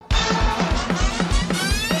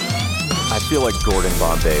feel like Gordon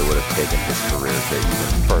Bombay would have taken his career to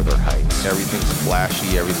even further heights. Everything's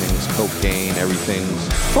flashy, everything's cocaine,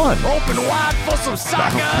 everything's Fun. Open wide for some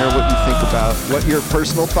soccer. I don't care what you think about what your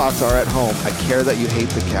personal thoughts are at home. I care that you hate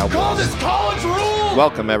the Cowboys. Call this college rule.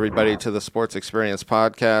 Welcome, everybody, to the Sports Experience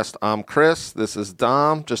Podcast. I'm Chris. This is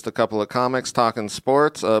Dom. Just a couple of comics talking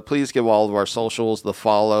sports. Please give all of our socials the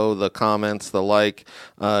follow, the comments, the like.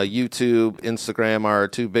 YouTube, Instagram are our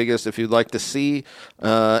two biggest. If you'd like to see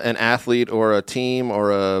an athlete or a team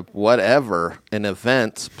or a whatever, an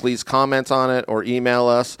event, please comment on it or email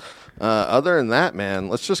us. Other than that, man,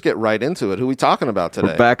 let's just get right into it. Who are we talking about today?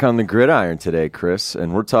 We're back on the gridiron today, Chris,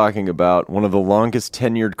 and we're talking about one of the longest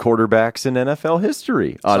tenured quarterbacks in NFL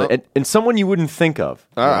history, and someone you wouldn't think of.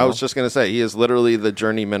 I was just going to say, he is literally the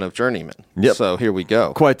journeyman of journeymen. Yep. So here we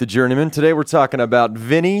go. Quite the journeyman. Today we're talking about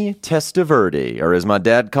Vinny Testaverde, or as my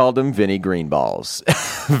dad called him, Vinny Greenballs.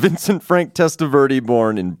 Vincent Frank Testaverde,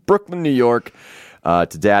 born in Brooklyn, New York. To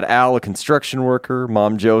dad Al, a construction worker,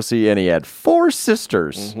 mom Josie, and he had four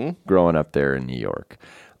sisters growing up there in New York.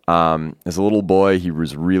 As a little boy, he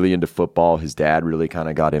was really into football. His dad really kind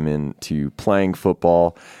of got him into playing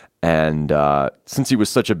football. And since he was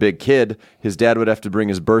such a big kid, his dad would have to bring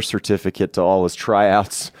his birth certificate to all his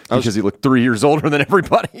tryouts because he looked 3 years older than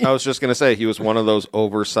everybody. I was just going to say, he was one of those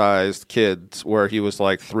oversized kids where he was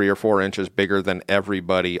like 3 or 4 inches bigger than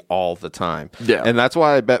everybody all the time. Yeah. And that's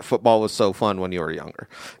why I bet football was so fun when you were younger.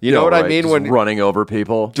 You know what I mean? Just When running over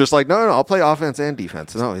people. just like, no, I'll play offense and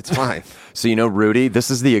defense. No, it's fine. So you know, Rudy,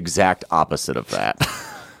 this is the exact opposite of that.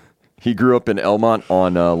 He grew up in Elmont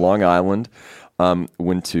on Long Island.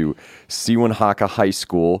 Went to Sewanhaka High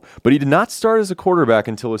School, but he did not start as a quarterback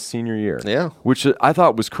until his senior year. Yeah. Which I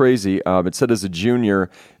thought was crazy. It said as a junior,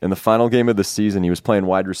 in the final game of the season, he was playing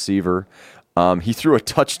wide receiver. He threw a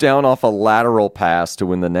touchdown off a lateral pass to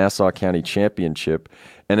win the Nassau County Championship.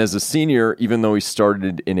 And as a senior, even though he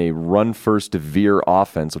started in a run-first veer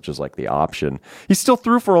offense, which is like the option, he still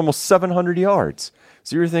threw for almost 700 yards.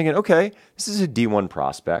 So you're thinking, okay, this is a D1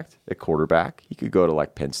 prospect at quarterback. He could go to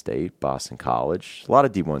like Penn State, Boston College, a lot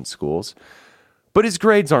of D1 schools. But his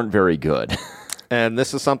grades aren't very good. And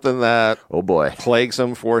this is something that Oh, boy. plagues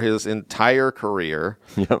him for his entire career.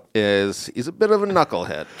 Yep. He's a bit of a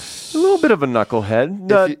knucklehead. A little bit of a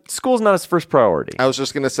knucklehead. School's not his first priority. I was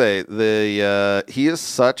just going to say, he is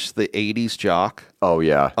such the 80s jock. Oh,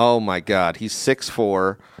 yeah. Oh, my God. He's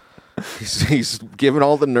 6'4". He's giving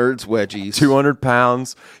all the nerds wedgies. 200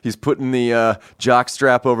 pounds. He's putting the jock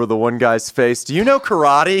strap over the one guy's face. Do you know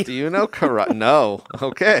karate? Do you know karate? No.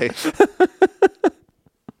 Okay.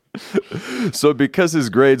 So because his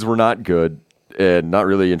grades were not good and not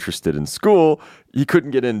really interested in school, he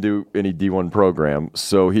couldn't get into any D1 program.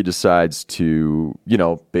 So he decides to,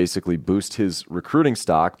 basically boost his recruiting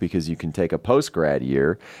stock because you can take a post-grad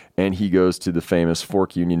year, and he goes to the famous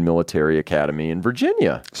Fork Union Military Academy in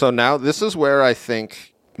Virginia. So now this is where I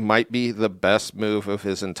think might be the best move of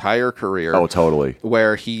his entire career. Oh, totally.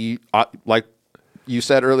 Where he, like you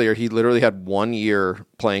said earlier, he literally had 1 year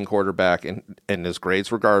playing quarterback and his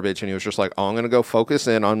grades were garbage. And he was just like, I'm going to go focus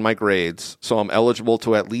in on my grades so I'm eligible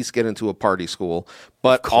to at least get into a party school.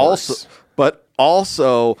 But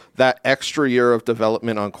also that extra year of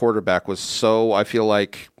development on quarterback was so, I feel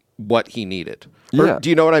like, what he needed. Yeah. Do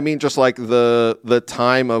you know what I mean? Just like the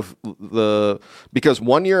time of because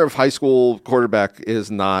 1 year of high school quarterback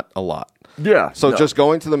is not a lot. Yeah. So just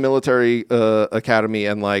going to the military academy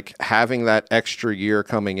and like having that extra year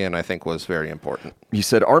coming in, I think was very important. He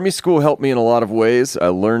said, Army school helped me in a lot of ways. I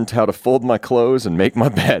learned how to fold my clothes and make my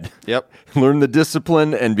bed. Yep. Learned the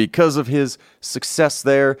discipline, and because of his success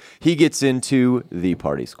there, he gets into the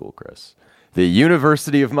party school, Chris. The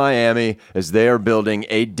University of Miami, as they are building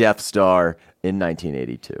a Death Star in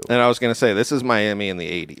 1982. And I was going to say, this is Miami in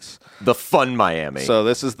the 80s. The fun Miami. So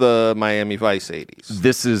this is the Miami Vice 80s.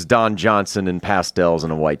 This is Don Johnson in pastels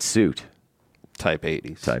and a white suit. Type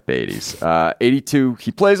 80s. Type 80s. 82,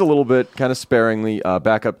 he plays a little bit, kind of sparingly,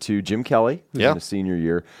 back up to Jim Kelly in his senior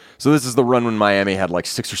year. So this is the run when Miami had like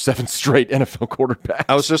 6 or 7 straight NFL quarterbacks.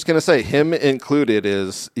 I was just going to say, him included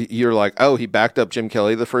you're like, oh, he backed up Jim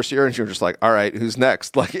Kelly the first year, and you're just like, all right, who's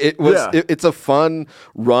next? Like, it's a fun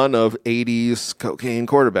run of 80s cocaine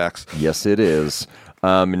quarterbacks. Yes, it is. In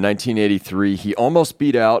 1983, he almost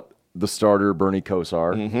beat out the starter, Bernie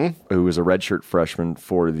Kosar, who was a redshirt freshman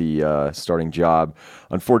for the starting job.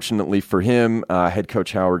 Unfortunately for him, head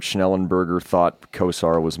coach Howard Schnellenberger thought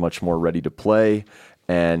Kosar was much more ready to play,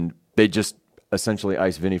 and they just essentially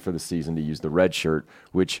iced Vinny for the season to use the redshirt,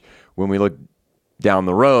 which, when we look down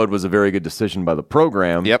the road, was a very good decision by the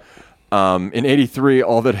program. Yep. In 83,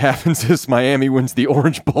 all that happens is Miami wins the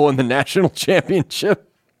Orange Bowl and the national championship.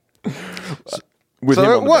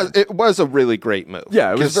 It was a really great move.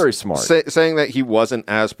 Yeah, it was very smart. Saying that he wasn't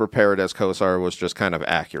as prepared as Kosar was just kind of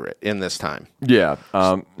accurate in this time. Yeah.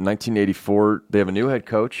 1984, they have a new head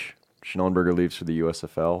coach. Schnellenberger leaves for the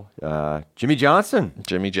USFL. Jimmy Johnson.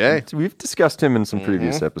 Jimmy J. We've discussed him in some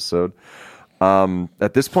previous episode.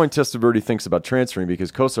 At this point, Testaverde thinks about transferring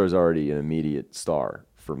because Kosar is already an immediate star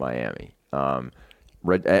for Miami.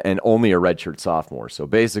 And only a redshirt sophomore. So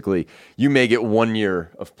basically, you may get 1 year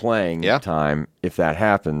of playing time if that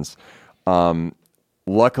happens.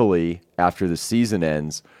 Luckily, after the season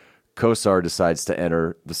ends, Kosar decides to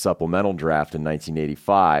enter the supplemental draft in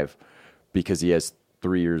 1985 because he has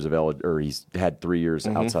 3 years he's had 3 years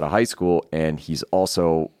outside of high school, and he's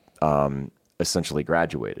also essentially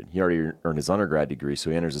graduated. He already earned his undergrad degree, so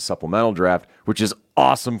he enters a supplemental draft, which is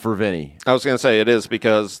awesome for Vinny. I was going to say it is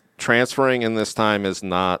because transferring in this time is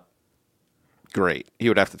not great. He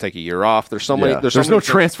would have to take a year off. There's no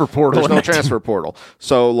transfer portal. There's no transfer portal.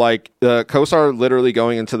 So like Kosar literally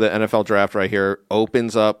going into the NFL draft right here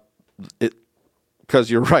opens up it. Because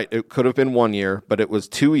you're right, it could have been 1 year, but it was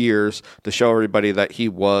 2 years to show everybody that he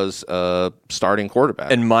was a starting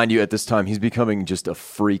quarterback. And mind you, at this time, he's becoming just a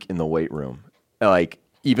freak in the weight room. Like,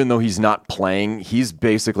 even though he's not playing, he's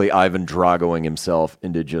basically Ivan Dragoing himself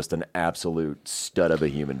into just an absolute stud of a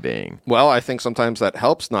human being. Well, I think sometimes that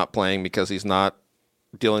helps not playing because he's not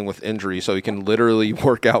dealing with injury, so he can literally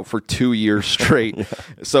work out for 2 years straight.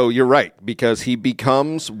 So you're right, because he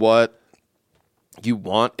becomes what you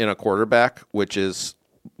want in a quarterback, which is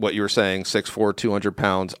what you were saying, 6'4", 200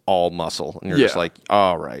 pounds, all muscle. And you're just like,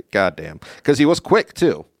 all right, goddamn. Because he was quick,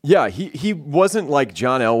 too. Yeah, he wasn't like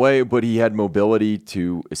John Elway, but he had mobility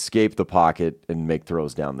to escape the pocket and make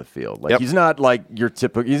throws down the field. Like he's not like your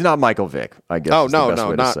typical, he's not Michael Vick, I guess is the best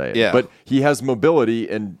way to say it. Yeah. But he has mobility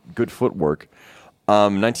and good footwork.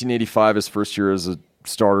 1985, his first year as a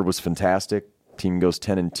starter was fantastic. Team goes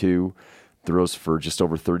 10-2. Throws for just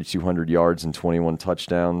over 3,200 yards and 21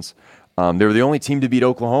 touchdowns. They were the only team to beat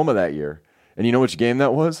Oklahoma that year. And you know which game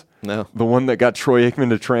that was? No. The one that got Troy Aikman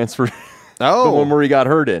to transfer. Oh. The one where he got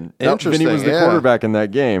hurt in. Interesting. Vinny was the quarterback in that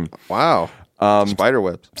game. Wow.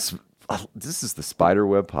 Spiderwebs. This is the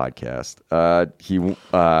Spiderweb podcast.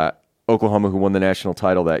 Oklahoma, who won the national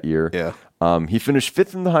title that year. Yeah. He finished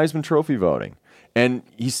 5th in the Heisman Trophy voting. And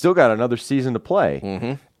he's still got another season to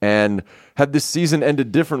play. And had this season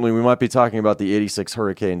ended differently, we might be talking about the 86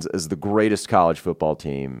 Hurricanes as the greatest college football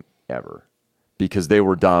team ever because they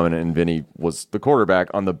were dominant and Vinny was the quarterback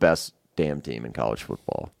on the best damn team in college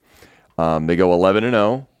football. They go 11-0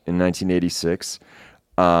 in 1986.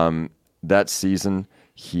 That season,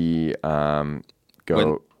 he wins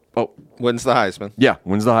the Heisman. Yeah,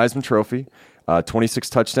 wins the Heisman Trophy. 26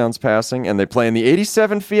 touchdowns passing, and they play in the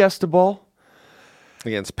 87 Fiesta Bowl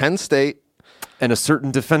against Penn State. And a certain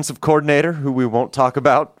defensive coordinator, who we won't talk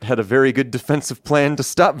about, had a very good defensive plan to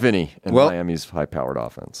stop Vinny and Miami's high-powered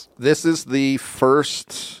offense. This is the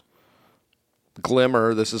first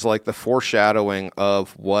glimmer. This is like the foreshadowing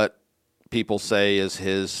of what people say is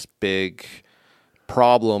his big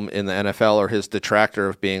problem in the NFL, or his detractor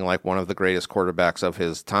of being like one of the greatest quarterbacks of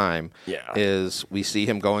his time. Is we see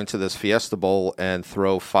him go into this Fiesta Bowl and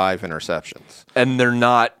throw 5 interceptions. And they're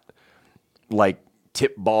not like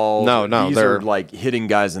tip balls. No, these are like hitting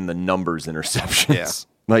guys in the numbers interceptions.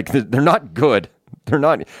 Yeah. Like they're not good. They're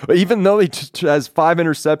not. Even though he just has 5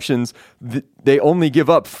 interceptions, they only give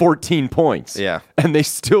up 14 points. Yeah, and they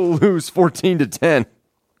still lose 14-10.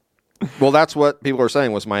 Well, that's what people were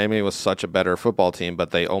saying was Miami was such a better football team,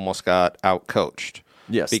 but they almost got out-coached.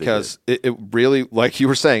 Yes, because it really, like you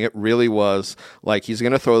were saying, it really was like he's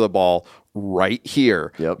going to throw the ball right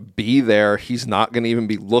here. Be there. He's not going to even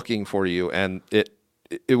be looking for you, and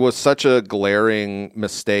it was such a glaring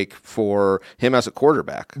mistake for him as a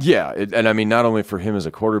quarterback. Yeah, and I mean, not only for him as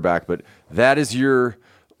a quarterback, but that is your,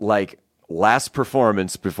 like, last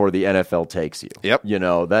performance before the NFL takes you. Yep. You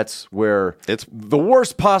know, that's where it's the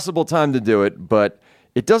worst possible time to do it, but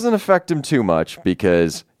it doesn't affect him too much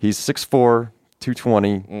because he's 6'4",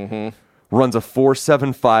 220, runs a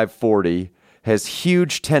 4.75 40, has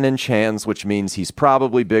huge 10-inch hands, which means he's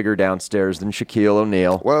probably bigger downstairs than Shaquille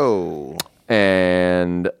O'Neal. Whoa.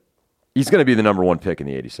 And he's going to be the number 1 pick in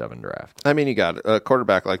the 87 draft. I mean, you got a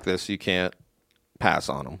quarterback like this, you can't pass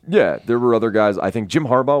on him. Yeah, there were other guys. I think Jim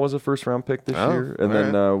Harbaugh was a first-round pick this year. And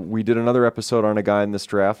then we did another episode on a guy in this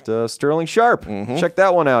draft, Sterling Sharp. Check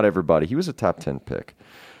that one out, everybody. He was a top 10 pick.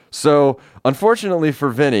 So, unfortunately for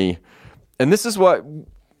Vinny, and this is what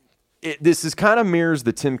this is kind of mirrors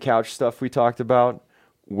the Tim Couch stuff we talked about,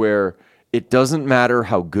 where it doesn't matter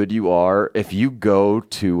how good you are. If you go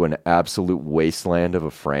to an absolute wasteland of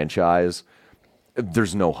a franchise,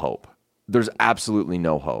 there's no hope. there's absolutely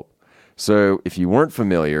no hope. So if you weren't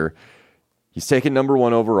familiar, he's taken number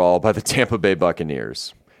 1 overall by the Tampa Bay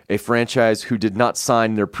Buccaneers, a franchise who did not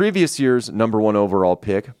sign their previous year's number 1 overall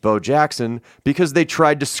pick, Bo Jackson, because they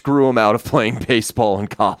tried to screw him out of playing baseball in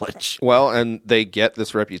college. Well, and they get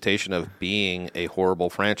this reputation of being a horrible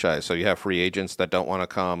franchise. So you have free agents that don't want to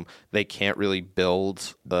come. They can't really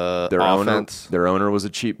build the offense. Their owner was a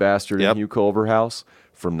cheap bastard Yep. in Hugh Culverhouse.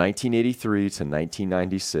 From 1983 to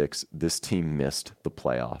 1996, this team missed the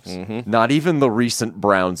playoffs. Mm-hmm. Not even the recent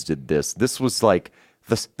Browns did this. This was like...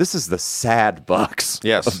 This is the sad Bucks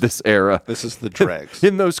of this era. This is the dregs.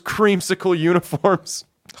 In those creamsicle uniforms.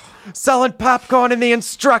 Selling popcorn in the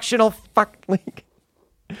instructional fuck league.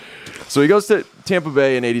 So he goes to Tampa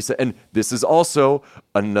Bay in 87. And this is also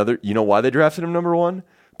another... You know why they drafted him number 1?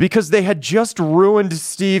 Because they had just ruined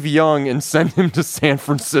Steve Young and sent him to San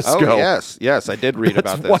Francisco. Oh, yes. I did read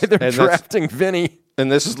about this. That's why they're drafting Vinny.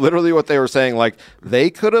 And this is literally what they were saying. Like, they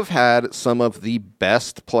could have had some of the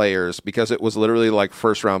best players because it was literally like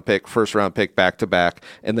first round pick, back to back.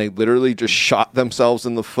 And they literally just shot themselves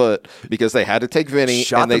in the foot because they had to take Vinny.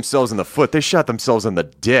 Shot themselves in the foot. They shot themselves in the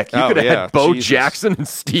dick. You could have had Bo Jackson and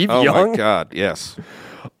Steve Young. Oh, my God. Yes.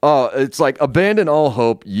 It's like, abandon all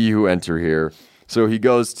hope, ye who enter here. So he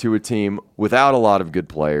goes to a team without a lot of good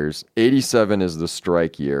players. 87 is the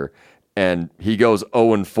strike year. And he goes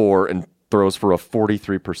 0-4 and throws for a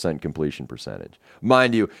 43% completion percentage.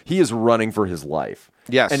 Mind you, he is running for his life.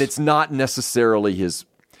 Yes. And it's not necessarily his...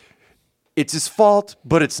 It's his fault,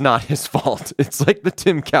 but it's not his fault. It's like the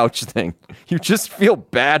Tim Couch thing. You just feel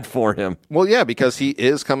bad for him. Well, yeah, because he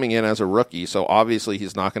is coming in as a rookie, so obviously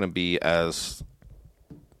he's not going to be as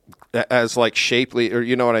like shapely, or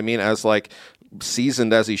you know what I mean, as like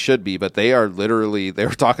seasoned as he should be. But they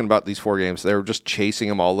were talking about these 4 games. They were just chasing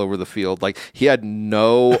him all over the field. Like, he had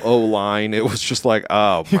no O-line. It was just like,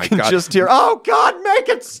 oh my God. You can just hear, oh God, make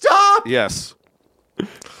it stop. Yes.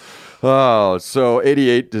 Oh, so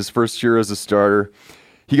 88, his first year as a starter.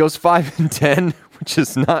 He goes 5-10, which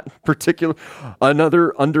is not particular.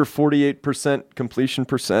 Another under 48% completion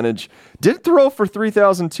percentage. Did throw for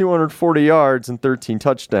 3,240 yards and 13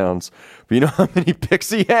 touchdowns. But you know how many picks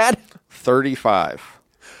he had? 35.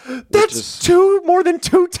 That's more than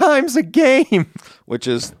 2 times a game. Which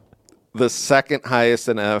is the second highest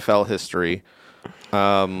in NFL history.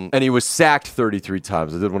 And he was sacked 33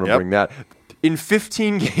 times. I did want to bring that. In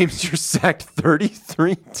 15 games, you're sacked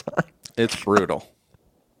 33 times. It's brutal.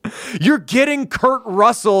 You're getting Kurt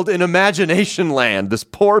Russelled in imagination land, this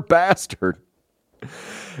poor bastard.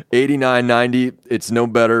 89-90, it's no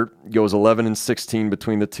better. Goes 11-16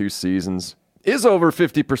 between the 2 seasons. Is over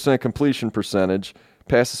 50% completion percentage.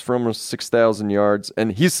 Passes for almost 6,000 yards.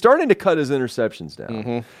 And he's starting to cut his interceptions down.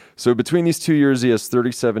 Mm-hmm. So between these 2 years, he has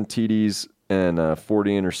 37 TDs and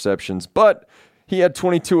 40 interceptions. But he had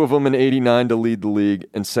 22 of them in 89 to lead the league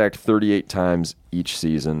and sacked 38 times each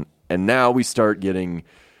season. And now we start getting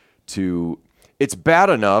to... It's bad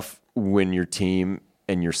enough when your team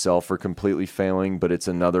and yourself are completely failing, but it's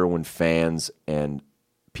another when fans and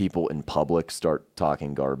people in public start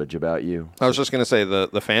talking garbage about you. I was just going to say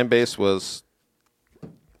the fan base was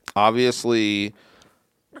obviously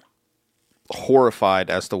horrified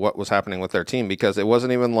as to what was happening with their team because it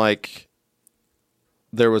wasn't even like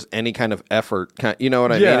there was any kind of effort. You know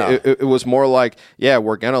what I mean? It was more like, yeah,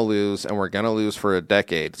 we're going to lose, and we're going to lose for a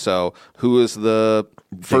decade. So who is the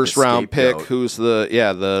first-round pick? Who's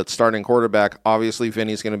the starting quarterback? Obviously,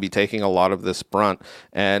 Vinny's going to be taking a lot of this brunt.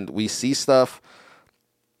 And we see stuff,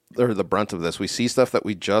 or the brunt of this, we see stuff that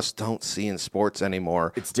we just don't see in sports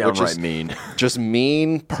anymore. It's downright mean. Just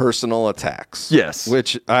mean personal attacks. Yes.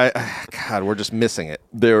 Which, God, we're just missing it.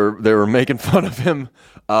 They were making fun of him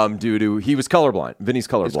due to he was colorblind. Vinny's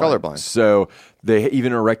colorblind. He's colorblind. So they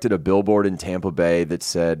even erected a billboard in Tampa Bay that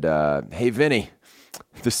said, "Hey Vinny,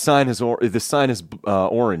 the sign is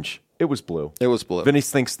orange. It was blue. It was blue. Vinny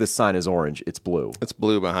thinks this sign is orange. It's blue. It's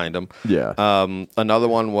blue behind him." Yeah. Another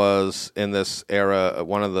one was in this era.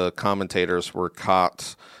 One of the commentators were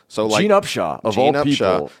caught. So like Gene Upshaw of all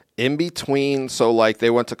people. In between, so like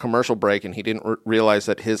they went to commercial break and he didn't realize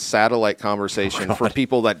that his satellite conversation for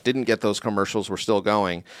people that didn't get those commercials were still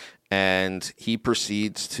going. And he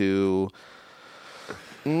proceeds to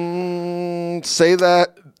say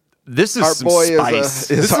that this is our some boy spice.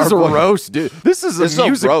 This is a roast, dude. This is a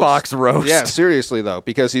music box roast. Yeah, seriously, though,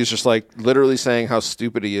 because he's just like literally saying how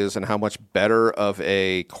stupid he is and how much better of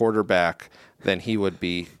a quarterback than he would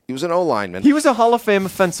be. He was an O-lineman. He was a Hall of Fame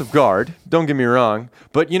offensive guard, don't get me wrong.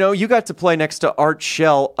 But, you got to play next to Art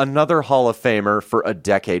Shell, another Hall of Famer for a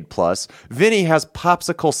decade plus. Vinny has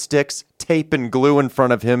popsicle sticks, tape, and glue in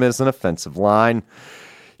front of him as an offensive line.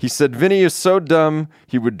 He said Vinny is so dumb,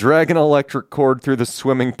 he would drag an electric cord through the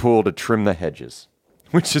swimming pool to trim the hedges,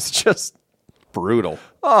 which is just Brutal.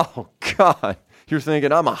 oh, God. You're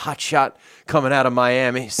thinking, I'm a hotshot coming out of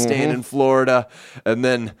Miami, staying in Florida. And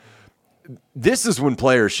then this is when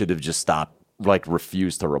players should have just stopped, like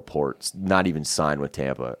refused to report, not even sign with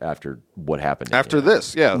Tampa after what happened. After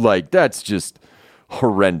this, yeah. Like, that's just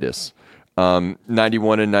horrendous.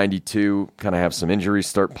 91 and 92 kind of have some injuries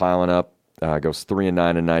start piling up. Goes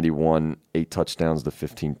 3-9 and 91, 8 touchdowns to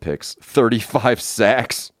 15 picks, 35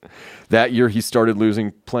 sacks. That year he started losing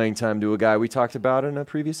playing time to a guy we talked about in a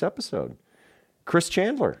previous episode, Chris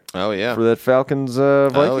Chandler. Oh, yeah. For that Falcons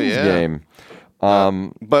Vikings game.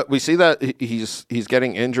 But we see that he's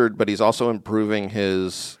getting injured, but he's also improving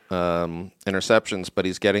his interceptions, but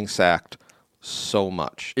he's getting sacked so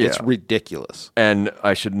much. It's ridiculous. And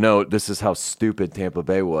I should note, this is how stupid Tampa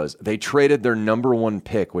Bay was. They traded their number 1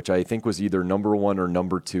 pick, which I think was either number 1 or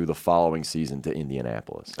number 2 the following season, to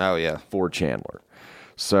Indianapolis. Oh, yeah. For Chandler.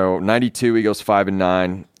 So 92, he goes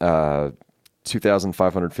 5-9,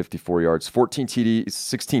 2,554 yards, 14 TDs,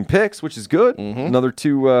 16 picks, which is good. Another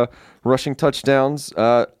 2 rushing touchdowns.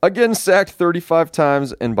 Again, sacked 35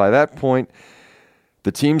 times, and by that point,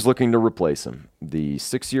 the team's looking to replace him. The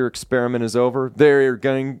 6-year experiment is over. They're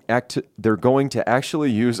going to actually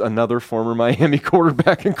use another former Miami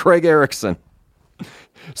quarterback in Craig Erickson.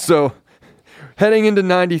 So, heading into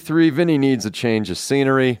 93, Vinny needs a change of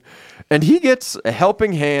scenery, and he gets a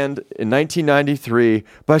helping hand in 1993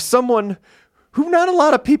 by someone who not a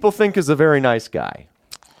lot of people think is a very nice guy,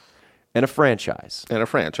 and a franchise.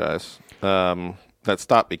 That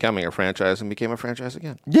stopped becoming a franchise and became a franchise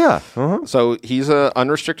again. Yeah. So he's an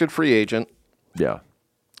unrestricted free agent. Yeah.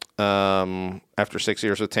 After 6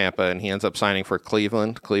 years with Tampa, and he ends up signing for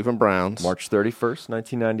Cleveland Browns. March 31st,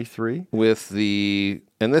 1993.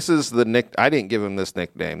 And this is I didn't give him this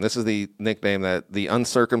nickname. This is the nickname that the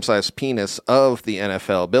uncircumcised penis of the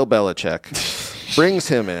NFL, Bill Belichick, brings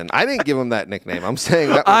him in. I didn't give him that nickname. I'm saying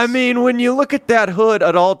that was, I mean, when you look at that hood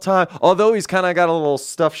at all time, although he's kind of got a little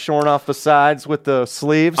stuff shorn off the sides with the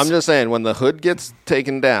sleeves. I'm just saying, when the hood gets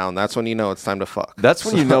taken down, that's when you know it's time to fuck. That's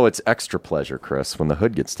when you know it's extra pleasure, Chris, when the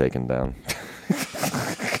hood gets taken down.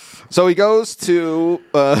 So he goes to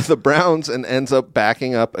the Browns and ends up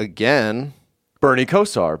backing up again. Bernie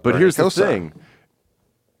Kosar. But here's the thing.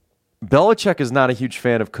 Belichick is not a huge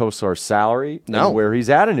fan of Kosar's salary and where he's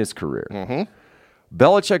at in his career.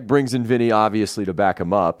 Belichick brings in Vinny, obviously, to back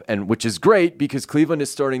him up, and which is great because Cleveland is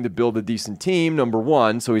starting to build a decent team, number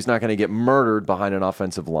 1, so he's not going to get murdered behind an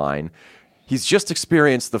offensive line. He's just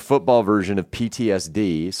experienced the football version of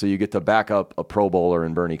PTSD, so you get to back up a Pro Bowler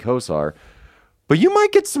in Bernie Kosar. But you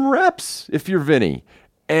might get some reps if you're Vinny.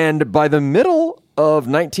 And by the middle of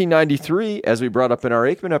 1993, as we brought up in our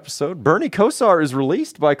Aikman episode, Bernie Kosar is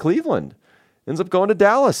released by Cleveland. Ends up going to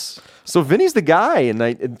Dallas. So Vinny's the guy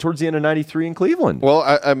towards the end of 93 in Cleveland. Well,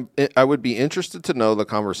 I would be interested to know the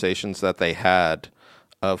conversations that they had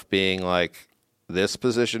of being like, this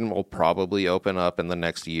position will probably open up in the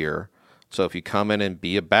next year. So if you come in and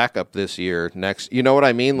be a backup this year, you know what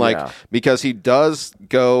I mean? Like, because he does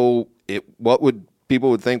go, what would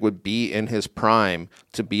people would think would be in his prime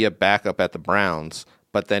to be a backup at the Browns,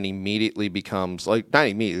 but then immediately becomes, like, not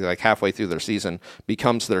immediately, like halfway through their season,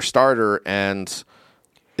 becomes their starter. And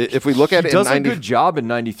if we look at it, he does a good job in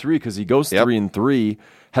 93 because he goes 3-3,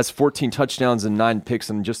 has 14 touchdowns and 9 picks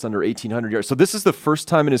and just under 1,800 yards. So this is the first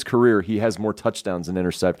time in his career he has more touchdowns than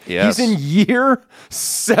interceptions. Yes. He's in year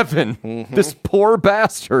 7. This poor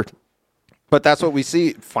bastard. But that's what we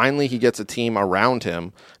see. Finally, he gets a team around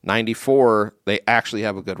him. 94, they actually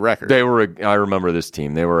have a good record. I remember this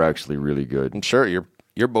team. They were actually really good. I'm sure your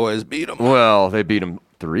boys beat them. Well, they beat him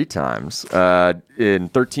 3 times. In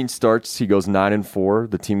 13 starts, he goes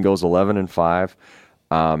 9-4. The team goes 11-5.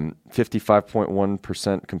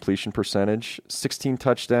 55.1% completion percentage, 16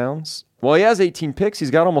 touchdowns. Well, he has 18 picks.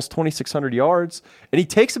 He's got almost 2,600 yards, and he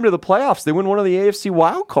takes them to the playoffs. They win one of the AFC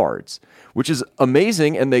wild cards, which is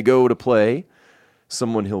amazing, and they go to play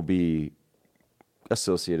someone he'll be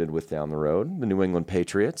associated with down the road, the New England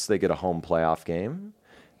Patriots. They get a home playoff game,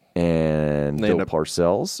 and Bill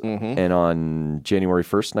Parcells. And on January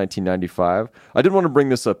 1st, 1995, I did want to bring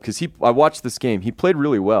this up because I watched this game. He played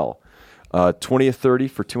really well. 20 of 30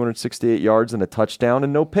 for 268 yards and a touchdown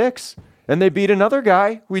and no picks. And they beat another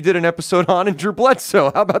guy we did an episode on in Drew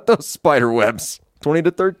Bledsoe. How about those spider webs?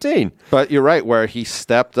 20-13. But you're right, where he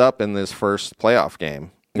stepped up in this first playoff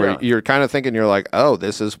game. Where you're kind of thinking, you're like, oh,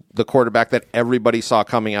 this is the quarterback that everybody saw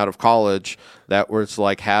coming out of college that was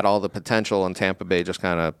like had all the potential, and Tampa Bay just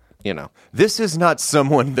kind of This is not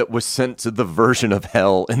someone that was sent to the version of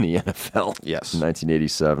hell in the NFL. Yes. In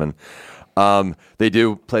 1987. They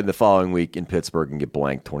do play the following week in Pittsburgh and get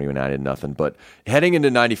blanked 29-0. But heading into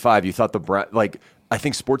 95, you thought I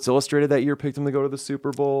think Sports Illustrated that year picked them to go to the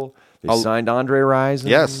Super Bowl. They signed Andre Rison.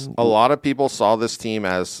 Yes. A lot of people saw this team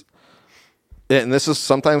as, and this is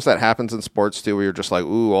sometimes that happens in sports too, where you're just like,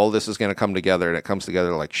 ooh, all this is going to come together, and it comes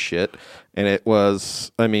together like shit. And it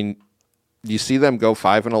was, you see them go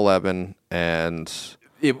 5-11, and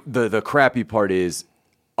the crappy part is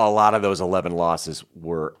a lot of those 11 losses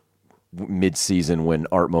were mid-season when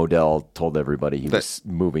Art Modell told everybody he was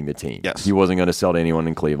moving the team. Yes. He wasn't going to sell to anyone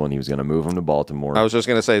in Cleveland. He was going to move them to Baltimore. I was just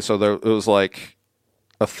going to say, so it was like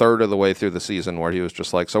a third of the way through the season where he was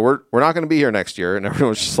just like, so we're not going to be here next year, and everyone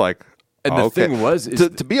was just like, and the thing was,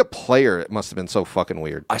 to be a player, it must have been so fucking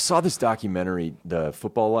weird. I saw this documentary, The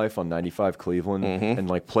Football Life on 95 Cleveland, and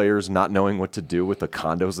like players not knowing what to do with the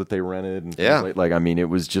condos that they rented. And it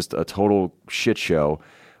was just a total shit show.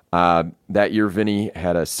 That year, Vinny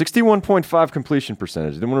had a 61.5 completion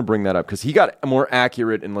percentage. I didn't want to bring that up because he got more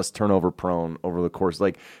accurate and less turnover prone over the course.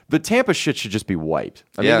 Like, the Tampa shit should just be wiped.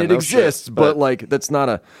 It exists, but like that's not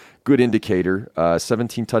a good indicator.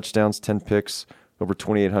 17 touchdowns, 10 picks, over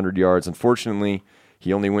 2,800 yards. Unfortunately,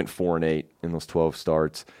 he only went 4-8 in those 12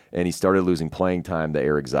 starts, and he started losing playing time to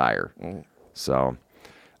Eric Zaire. So,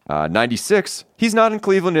 96, he's not in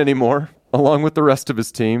Cleveland anymore, along with the rest of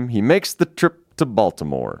his team. He makes the trip to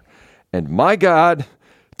Baltimore. And my God,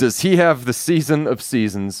 does he have the season of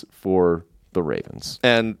seasons for the Ravens.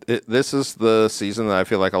 And this is the season that I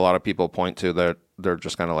feel like a lot of people point to that they're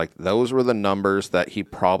just kind of like, those were the numbers that he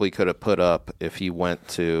probably could have put up if he went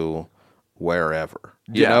to wherever.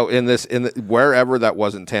 You know, wherever that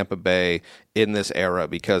wasn't Tampa Bay in this era,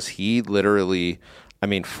 because he literally,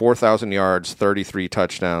 4,000 yards, 33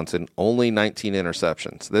 touchdowns, and only 19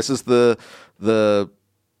 interceptions. This is the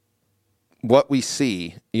what we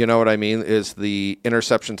see, you know what I mean, is the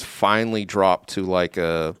interceptions finally dropped to like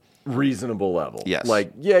a reasonable level. Yes.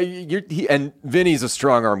 And Vinny's a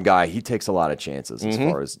strong arm guy. He takes a lot of chances as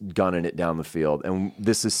far as gunning it down the field. And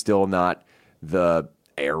this is still not the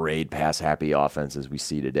air raid pass happy offenses we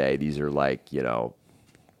see today. These are like,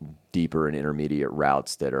 deeper and intermediate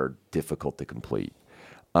routes that are difficult to complete.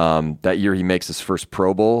 That year he makes his first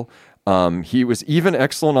Pro Bowl. He was even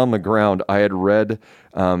excellent on the ground. I had read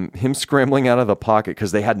him scrambling out of the pocket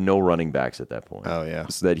because they had no running backs at that point. Oh, yeah.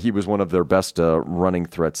 So that he was one of their best running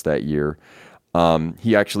threats that year.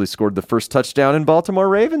 He actually scored the first touchdown in Baltimore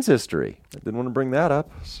Ravens history. I didn't want to bring that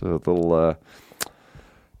up. So a little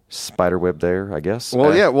spider web there, I guess.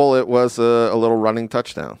 Well, it was a little running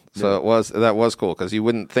touchdown. So that was cool because you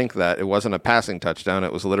wouldn't think that. It wasn't a passing touchdown.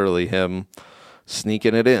 It was literally him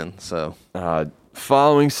sneaking it in. So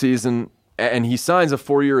following season, and he signs a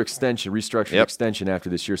 4-year extension, restructured extension after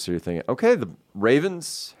this year. So you're thinking, okay, the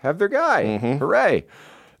Ravens have their guy. Hooray.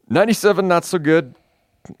 97, not so good.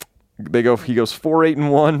 He goes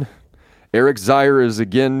 4-8-1. Eric Zaire is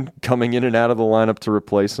again coming in and out of the lineup to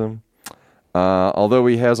replace him. Although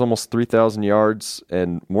he has almost 3,000 yards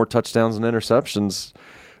and more touchdowns and interceptions,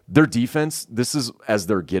 their defense, this is as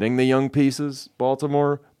they're getting the young pieces,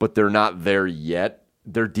 Baltimore, but they're not there yet.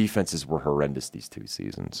 Their defenses were horrendous these 2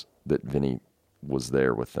 seasons that Vinny was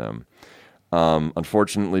there with them.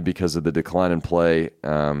 Unfortunately, because of the decline in play,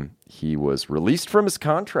 he was released from his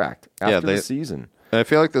contract after the season. I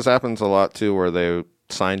feel like this happens a lot, too, where they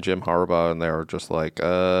signed Jim Harbaugh and they were just like,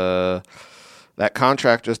 that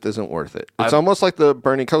contract just isn't worth it. It's almost like the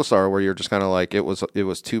Bernie Kosar, where you're just kind of like, it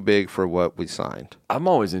was too big for what we signed. I'm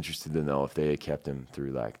always interested to know if they had kept him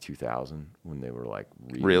through like 2000 when they were like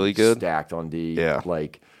really good, stacked on D. Yeah,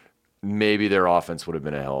 like maybe their offense would have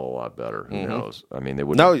been a hell of a lot better. Who knows? They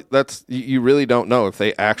would. No, you really don't know if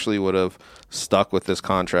they actually would have stuck with this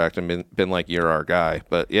contract and been like, you're our guy.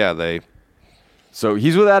 But yeah, they. So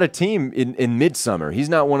he's without a team in midsummer. He's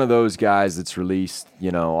not one of those guys that's released,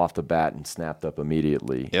 off the bat and snapped up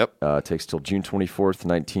immediately. Yep. It takes till June 24th,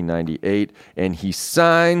 1998, and he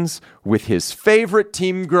signs with his favorite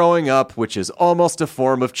team growing up, which is almost a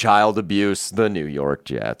form of child abuse, the New York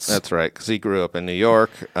Jets. That's right, because he grew up in New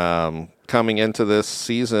York. Coming into this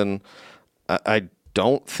season, I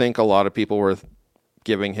don't think a lot of people were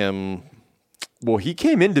giving him... Well, he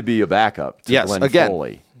came in to be a backup to Glenn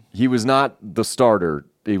Foley. He was not the starter.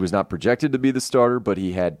 He was not projected to be the starter, but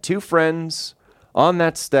he had 2 friends on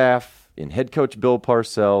that staff in head coach Bill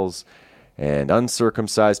Parcells and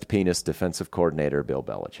uncircumcised penis defensive coordinator Bill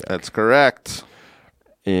Belichick. That's correct.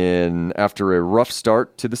 After a rough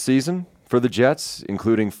start to the season for the Jets,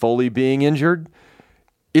 including Foley being injured,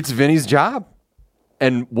 it's Vinny's job.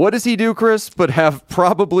 And what does he do, Chris, but have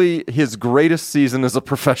probably his greatest season as a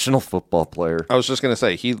professional football player? I was just going to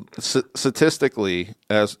say, he statistically,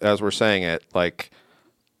 as we're saying it, like,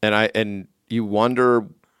 and you wonder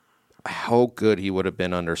how good he would have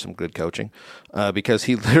been under some good coaching, because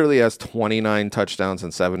he literally has 29 touchdowns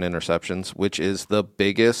and 7 interceptions, which is the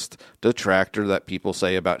biggest detractor that people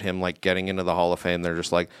say about him, like getting into the Hall of Fame. They're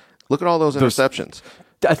just like, look at all those interceptions.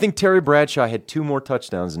 I think Terry Bradshaw had 2 more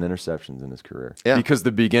touchdowns and interceptions in his career. Yeah. Because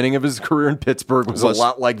the beginning of his career in Pittsburgh was a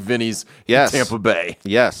lot like Vinny's in Tampa Bay.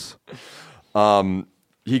 Yes.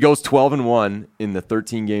 He goes 12-1 in the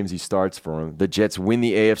 13 games he starts for him. The Jets win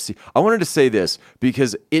the AFC. I wanted to say this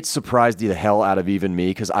because it surprised the hell out of even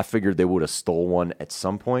me because I figured they would have stole one at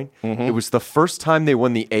some point. Mm-hmm. It was the first time they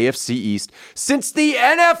won the AFC East since the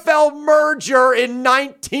NFL merger in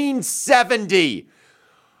 1970.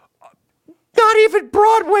 Not even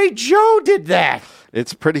Broadway Joe did that.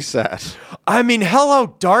 It's pretty sad. I mean,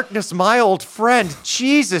 hello, darkness, my old friend.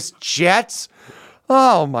 Jesus, Jets.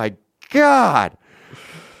 Oh, my God.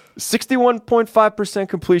 61.5%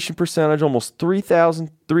 completion percentage, almost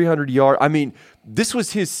 3,300 yards. I mean, this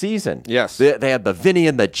was his season. Yes. They had the Vinny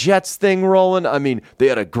and the Jets thing rolling. I mean, they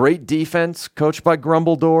had a great defense coached by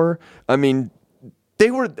Grumbledore. I mean, they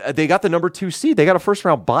got the number 2 seed. They got a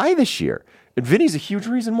first-round bye this year. And Vinny's a huge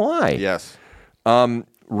reason why. Yes.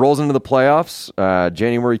 Rolls into the playoffs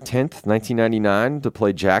January 10th, 1999 to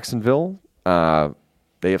play Jacksonville. Who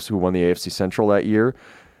won the AFC Central that year.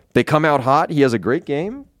 They come out hot. He has a great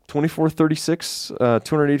game, 24-36,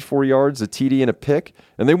 284 yards, a TD, and a pick,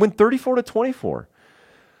 and they win 34-24.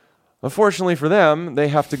 Unfortunately for them, they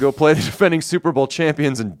have to go play the defending Super Bowl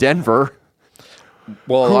champions in Denver,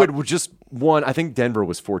 who had just won. I think Denver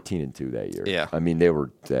was 14-2 that year. Yeah. I mean, they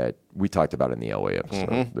were we talked about it in the Elway episode.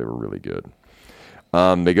 Mm-hmm. They were really good.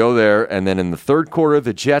 They go there, and then in the third quarter,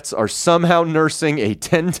 the Jets are somehow nursing a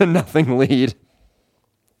 10-0 lead.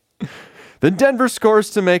 Then Denver scores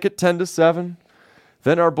to make it 10-7.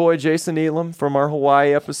 Then our boy Jason Elam from our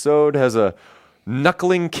Hawaii episode has a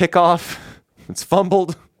knuckling kickoff. It's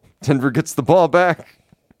fumbled. Denver gets the ball back.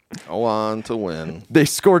 Go on to win. They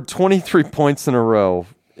scored 23 points in a row,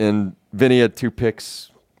 and Vinny had 2 picks.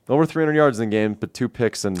 Over 300 yards in the game, but 2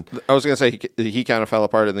 picks. And I was going to say he kind of fell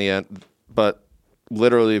apart in the end, but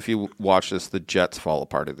literally, if you watch this, the Jets fall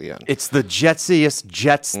apart at the end. It's the jetsiest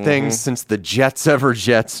Jets thing since the Jets ever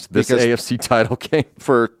jetsed this AFC title game.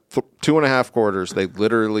 For 2.5 quarters, they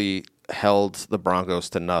literally held the Broncos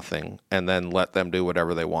to nothing and then let them do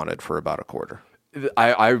whatever they wanted for about a quarter.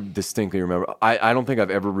 I distinctly remember. I don't think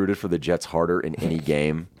I've ever rooted for the Jets harder in any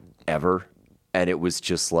game ever. And it was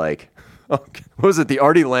just like, what was it? The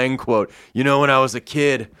Artie Lang quote. You know, when I was a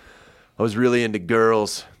kid, I was really into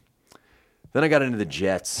girls. Then I got into the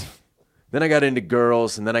Jets. Then I got into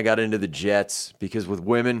girls, and then I got into the Jets because with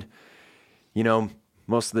women, you know,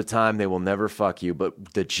 most of the time they will never fuck you,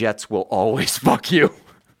 but the Jets will always fuck you.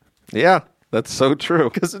 Yeah, that's so true.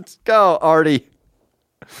 Because it's go, Artie.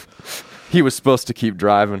 He was supposed to keep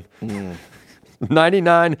driving.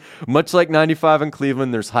 99, much like 95 in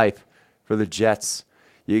Cleveland, there's hype for the Jets.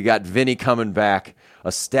 You got Vinny coming back.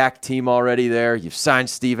 A stacked team already there. You've signed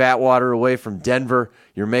Steve Atwater away from Denver.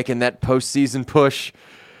 You're making that postseason push.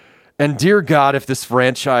 And dear God, if this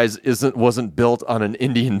franchise wasn't built on an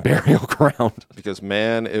Indian burial ground. Because,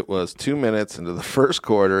 man, it was 2 minutes into the first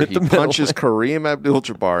quarter. He punches Kareem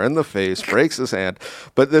Abdul-Jabbar in the face, breaks his hand.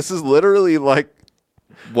 But this is literally like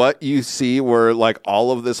what you see where like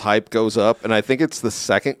all of this hype goes up. And I think it's the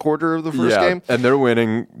second quarter of the first game. And they're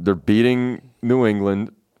winning. They're beating New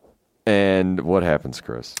England. And what happens,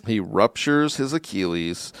 Chris? He ruptures his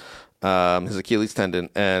Achilles tendon,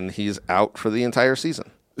 and he's out for the entire season.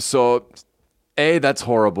 So, that's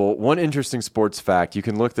horrible. One interesting sports fact, you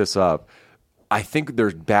can look this up. I think their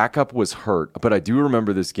backup was hurt, but I do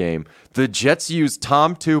remember this game. The Jets used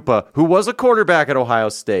Tom Tupa, who was a quarterback at Ohio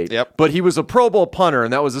State, but he was a Pro Bowl punter,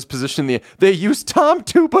 and that was his position. They used Tom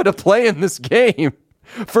Tupa to play in this game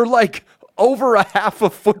for like over a half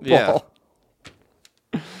of football. Yeah.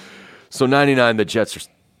 So 99, the Jets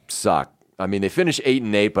suck. I mean, they finished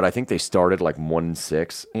 8-8, but I think they started like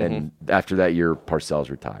 1-6, and after that year, Parcells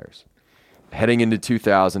retires. Heading into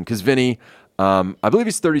 2000, because Vinny, I believe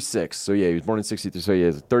he's 36. So yeah, he was born in 63. So he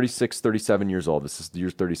is 36, 37 years old. This is the year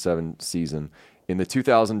 37 season. In the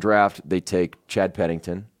 2000 draft, they take Chad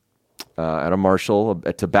Pennington out of Marshall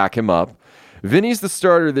to back him up. Vinny's the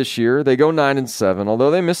starter this year. They go 9-7.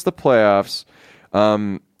 Although they missed the playoffs,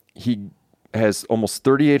 he has almost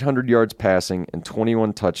 3,800 yards passing and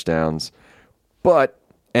 21 touchdowns,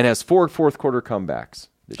 and has 4 fourth quarter comebacks.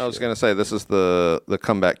 this I was year. going to say, this is the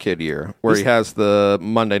comeback kid year where he has the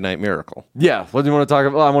Monday Night Miracle. Yeah, what do you want to talk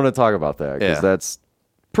about? Well, I want to talk about that because that's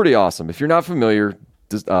pretty awesome. If you're not familiar,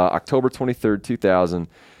 October 23rd, 2000,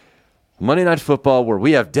 Monday Night Football, where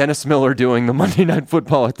we have Dennis Miller doing the Monday Night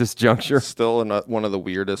Football at this juncture. Still one of the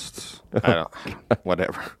weirdest.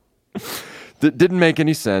 Whatever. Didn't make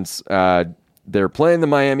any sense. They're playing the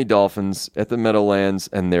Miami Dolphins at the Meadowlands,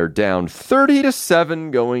 and they're down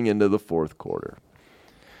 30-7 going into the fourth quarter.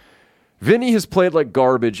 Vinny has played like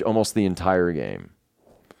garbage almost the entire game.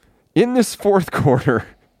 In this fourth quarter,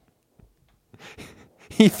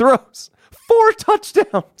 he throws 4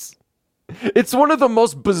 touchdowns. It's one of the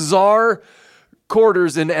most bizarre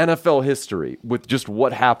quarters in NFL history with just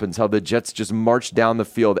what happens, how the Jets just march down the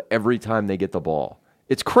field every time they get the ball.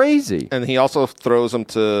 It's crazy. And he also throws them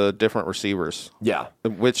to different receivers. Yeah.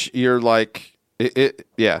 Which you're like,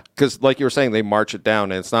 because like you were saying, they march it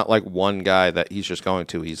down, and it's not like one guy that he's just going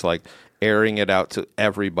to. He's like airing it out to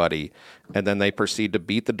everybody, and then they proceed to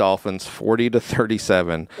beat the Dolphins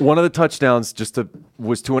 40-37. One of the touchdowns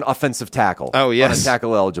was to an offensive tackle. Oh, yes. On a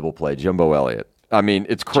tackle-eligible play, Jumbo Elliott. I mean,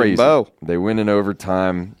 it's crazy. Jumbo. They win in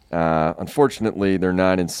overtime. Unfortunately, their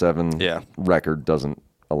 9-7 record doesn't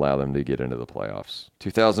allow them to get into the playoffs.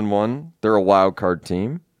 2001, they're a wild card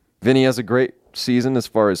team. Vinny has a great season as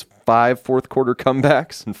far as 5 fourth-quarter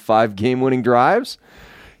comebacks and 5 game-winning drives.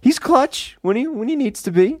 He's clutch when he needs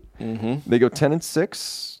to be. Mm-hmm. They go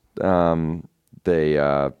 10-6. They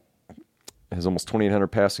has almost 2,800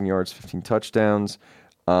 passing yards, 15 touchdowns.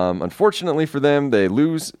 Unfortunately for them, they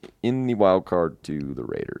lose in the wild card to the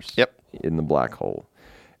Raiders. Yep. In the black hole.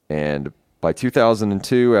 And by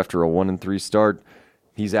 2002, after a 1-3 start,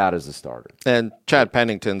 he's out as a starter. And Chad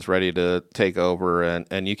Pennington's ready to take over,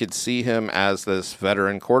 and you could see him as this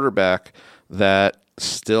veteran quarterback that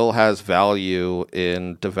still has value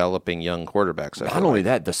in developing young quarterbacks. Not only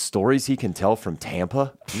that, the stories he can tell from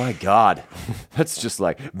Tampa, my God, that's just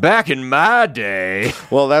like, back in my day.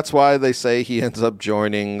 Well, that's why they say he ends up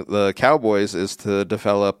joining the Cowboys, is to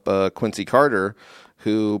develop Quincy Carter,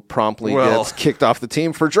 who promptly gets kicked off the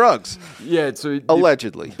team for drugs. Yeah, so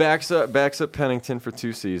allegedly. Backs up Pennington for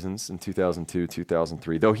 2 seasons in 2002,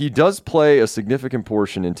 2003. Though he does play a significant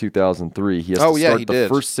portion in 2003. He has to start the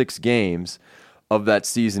first 6 games of that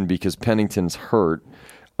season because Pennington's hurt.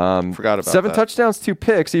 Forgot about 7 that. touchdowns, 2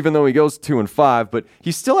 picks, even though he goes 2-5, but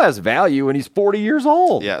he still has value, and he's 40 years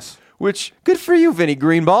old. Yes. Which, good for you, Vinny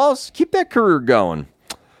Greenballs. Keep that career going.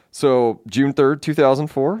 So, June 3rd,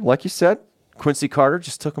 2004, like you said, Quincy Carter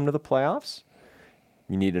just took him to the playoffs.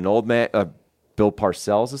 You need an old man. Bill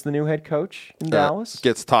Parcells is the new head coach in Dallas.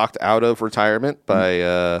 Gets talked out of retirement by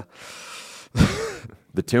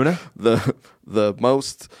the tuna, the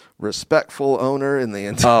most respectful owner in the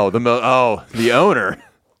entire. The owner.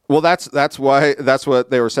 Well, that's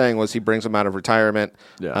what they were saying was he brings him out of retirement.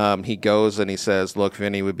 Yeah. He goes and he says, "Look,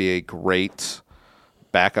 Vinny would be a great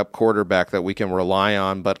backup quarterback that we can rely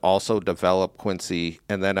on, but also develop Quincy."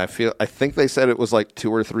 And then I think they said it was like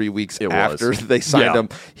 2 or 3 weeks after they signed him,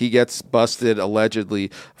 he gets busted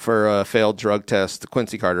allegedly for a failed drug test,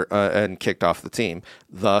 Quincy Carter, and kicked off the team,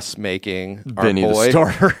 thus making Vinny our boy the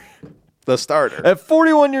starter. The starter. At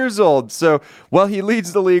 41 years old. So, while he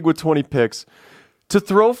leads the league with 20 picks, to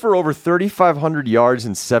throw for over 3,500 yards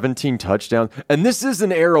and 17 touchdowns, and this is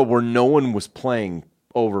an era where no one was playing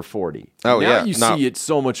over 40. Oh, now you see it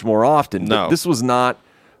so much more often. No. This was not,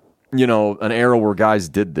 an era where guys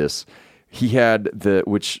did this. He had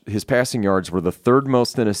his passing yards were the 3rd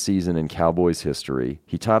most in a season in Cowboys history.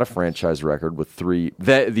 He tied a franchise record with 3.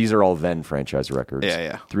 These are all then franchise records.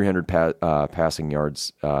 Yeah. 300 passing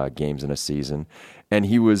yards games in a season. And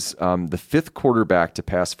he was the 5th quarterback to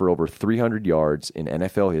pass for over 300 yards in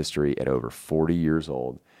NFL history at over 40 years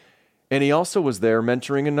old. And he also was there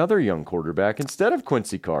mentoring another young quarterback instead of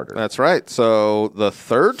Quincy Carter. That's right. So the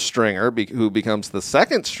 3rd stringer, who becomes the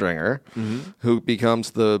 2nd stringer, who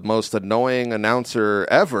becomes the most annoying announcer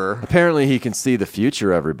ever. Apparently he can see the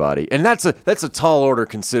future, everybody. And that's a tall order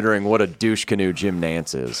considering what a douche canoe Jim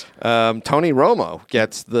Nance is. Tony Romo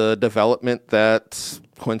gets the development that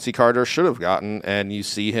Quincy Carter should have gotten, and you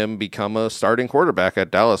see him become a starting quarterback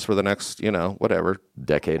at Dallas for the next,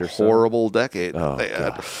 decade or so. Horrible decade. Oh,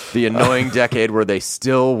 God. The annoying decade where they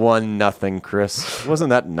still won nothing, Chris.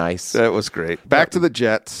 Wasn't that nice? That was great. Back to the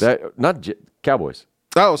Jets. Cowboys.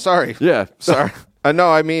 Oh, sorry. Yeah. Sorry.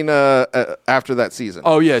 No, I mean after that season.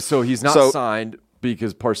 Oh, yeah, so he's not signed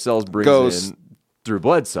because Parcells brings in Drew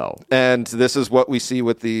Bledsoe. And this is what we see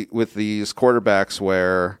with these quarterbacks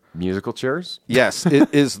where... Musical chairs? Yes,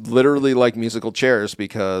 it is literally like musical chairs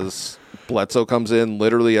because Bledsoe comes in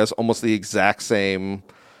literally as almost the exact same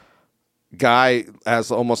guy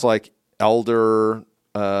as almost like elder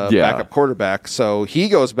backup quarterback. So he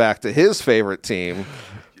goes back to his favorite team.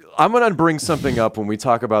 I'm going to bring something up when we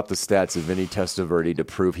talk about the stats of Vinny Testaverde to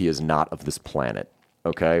prove he is not of this planet.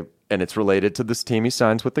 Okay? And it's related to this team he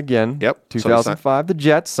signs with again. Yep. 2005, the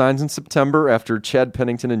Jets, signs in September after Chad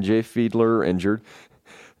Pennington and Jay Fiedler are injured.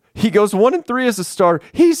 He goes 1-3 as a starter.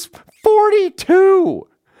 He's 42.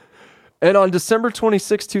 And on December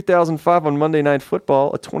 26, 2005, on Monday Night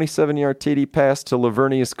Football, a 27-yard TD pass to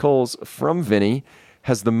Lavernius Coles from Vinny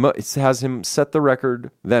has him set the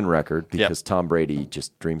record, because Tom Brady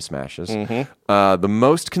just dream smashes. The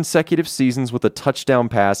most consecutive seasons with a touchdown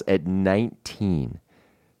pass at 19.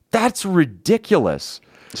 That's ridiculous.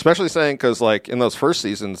 Especially saying because, like, in those first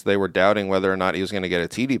seasons, they were doubting whether or not he was going to get a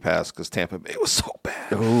TD pass because Tampa Bay was so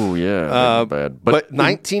bad. Oh, yeah. Bad. But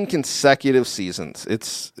 19 consecutive seasons.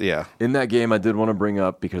 In that game, I did want to bring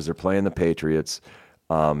up, because they're playing the Patriots,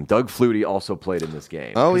 Doug Flutie also played in this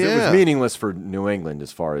game. Oh, yeah. It was meaningless for New England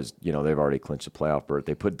as far as, they've already clinched a playoff berth.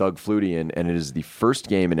 They put Doug Flutie in, and it is the first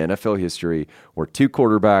game in NFL history where two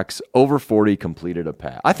quarterbacks over 40 completed a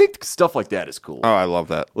pass. I think stuff like that is cool. Oh, I love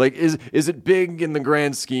that. Like, is it big in the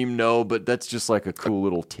grand scheme? No, but that's just like a cool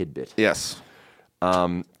little tidbit. Yes.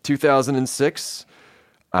 2006,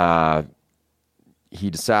 he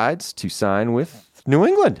decides to sign with New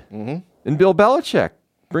England. And Bill Belichick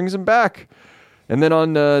brings him back. And then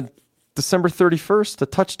on December 31st, a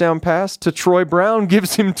touchdown pass to Troy Brown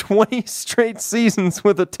gives him 20 straight seasons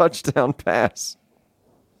with a touchdown pass.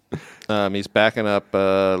 He's backing up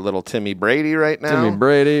little Timmy Brady right now. Timmy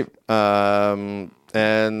Brady.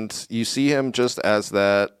 And you see him just as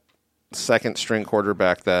that second string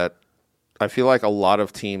quarterback that I feel like a lot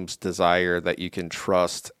of teams desire, that you can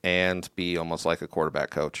trust and be almost like a quarterback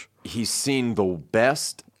coach. He's seen the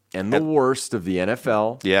best and the worst of the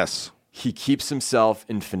NFL. Yes. He keeps himself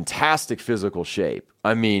in fantastic physical shape.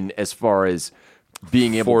 I mean, as far as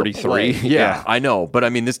being able 43. to play. Yeah, I know. But I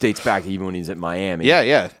mean, this dates back to even when he's at Miami. Yeah,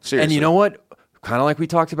 Seriously. And you know what? Kind of like we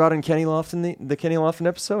talked about in Kenny Lofton, the Kenny Lofton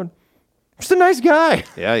episode. Just a nice guy.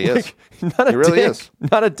 Yeah, he is. Not a he really dick. is.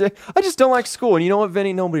 Not a dick. I just don't like school. And you know what,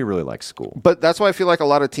 Vinny? Nobody really likes school. But that's why I feel like a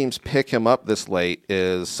lot of teams pick him up this late,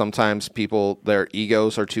 is sometimes people, their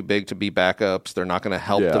egos are too big to be backups. They're not going to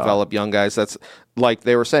help develop young guys. That's like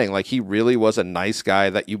they were saying, like, he really was a nice guy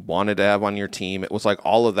that you wanted to have on your team. It was like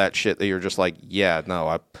all of that shit that you're just like, we're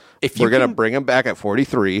going to bring him back at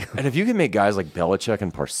 43. And if you can make guys like Belichick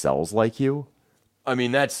and Parcells like you, I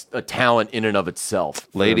mean, that's a talent in and of itself.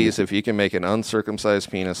 Ladies, if you can make an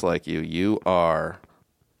uncircumcised penis like you, you are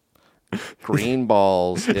green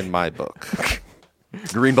balls in my book.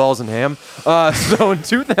 Green balls and ham. So in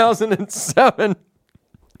 2007...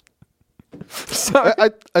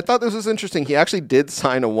 I thought this was interesting. He actually did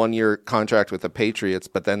sign a 1-year contract with the Patriots,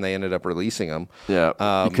 but then they ended up releasing him.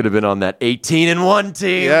 Yeah, he could have been on that 18-1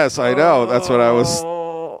 team. Yes, I know. That's what I was...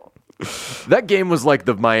 That game was like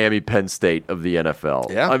the Miami-Penn State of the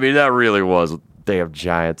NFL. Yeah. I mean, that really was. Damn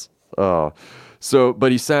Giants. Oh.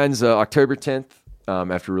 But he signs October 10th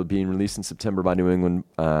after being released in September by New England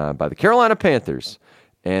by the Carolina Panthers.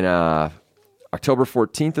 And October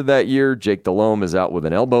 14th of that year, Jake Delhomme is out with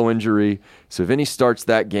an elbow injury. So Vinny starts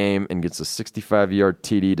that game and gets a 65-yard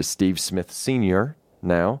TD to Steve Smith Sr.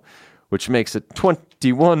 now, which makes it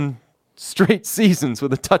 21 straight seasons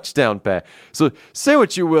with a touchdown pass. So say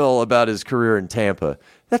what you will about his career in Tampa.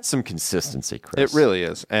 That's some consistency, Chris. It really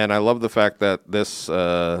is. And I love the fact that this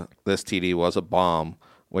TD was a bomb,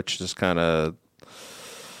 which just kind of...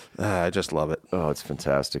 I just love it. Oh, it's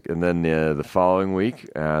fantastic. And then the following week,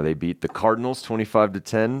 they beat the Cardinals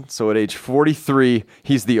 25-10. So at age 43,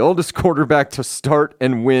 he's the oldest quarterback to start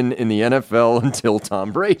and win in the NFL until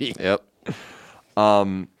Tom Brady. Yep.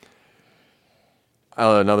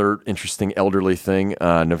 Another interesting elderly thing.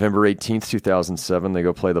 November 18th, 2007, they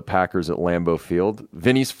go play the Packers at Lambeau Field.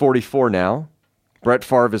 Vinny's 44 now. Brett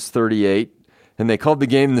Favre is 38. And they called the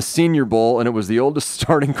game the Senior Bowl, and it was the oldest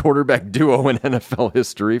starting quarterback duo in NFL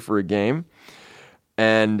history for a game.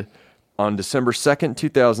 And on December 2nd,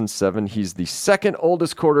 2007, he's the second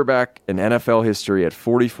oldest quarterback in NFL history at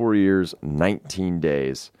 44 years, 19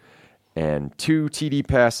 days. And 2 TD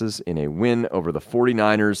passes in a win over the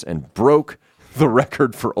 49ers and broke the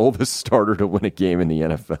record for oldest starter to win a game in the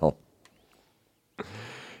NFL.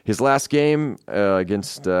 His last game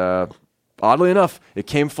against, oddly enough, it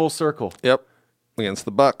came full circle. Yep. Against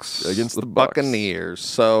the Bucks. Against the Buccaneers.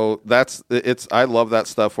 So I love that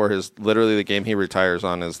stuff where literally the game he retires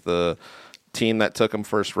on is the team that took him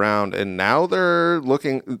first round. And now they're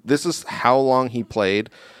looking, this is how long he played,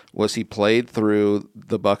 was he played through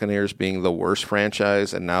the Buccaneers being the worst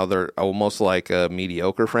franchise, and now they're almost like a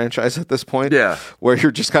mediocre franchise at this point. Yeah. Where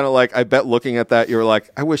you're just kind of like, I bet looking at that, you're like,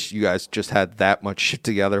 I wish you guys just had that much shit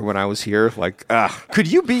together when I was here. Like,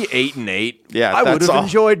 Could you be 8-8? Yeah, I would that's have all.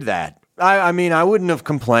 enjoyed that. I mean, I wouldn't have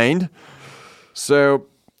complained. So,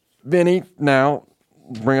 Vinny, now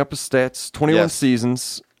bring up his stats. 21 Yes.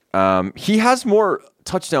 seasons. He has more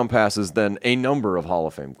touchdown passes than a number of Hall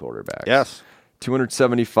of Fame quarterbacks. Yes.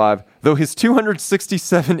 275, though his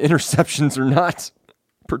 267 interceptions are not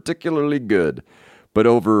particularly good, but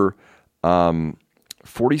over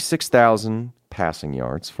 46,000 passing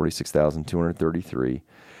yards, 46,233.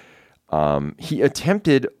 He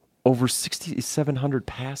attempted over 6,700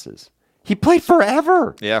 passes. He played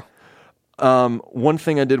forever. Yeah. One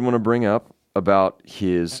thing I did want to bring up about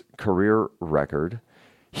his career record,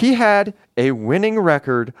 he had a winning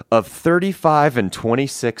record of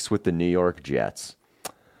 35-26 with the New York Jets.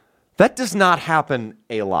 That does not happen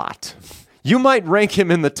a lot. You might rank him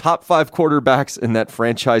in the top 5 quarterbacks in that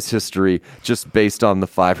franchise history just based on the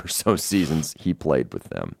 5 or so seasons he played with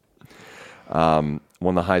them.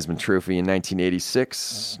 Won the Heisman Trophy in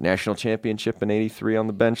 1986, National Championship in 83 on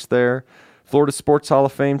the bench there. Florida Sports Hall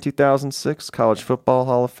of Fame 2006, College Football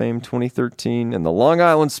Hall of Fame 2013, and the Long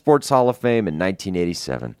Island Sports Hall of Fame in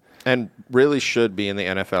 1987. And really should be in the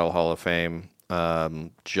NFL Hall of Fame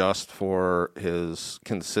just for his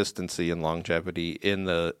consistency and longevity in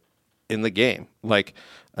the game. Like,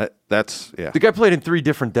 that's, yeah. The guy played in 3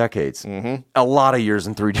 different decades. Mm-hmm. A lot of years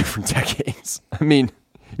in 3 different decades. I mean,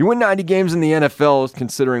 you win 90 games in the NFL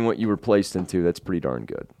considering what you were placed into. That's pretty darn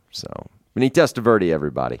good. So, Vinny Testaverde,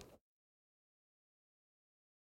 everybody.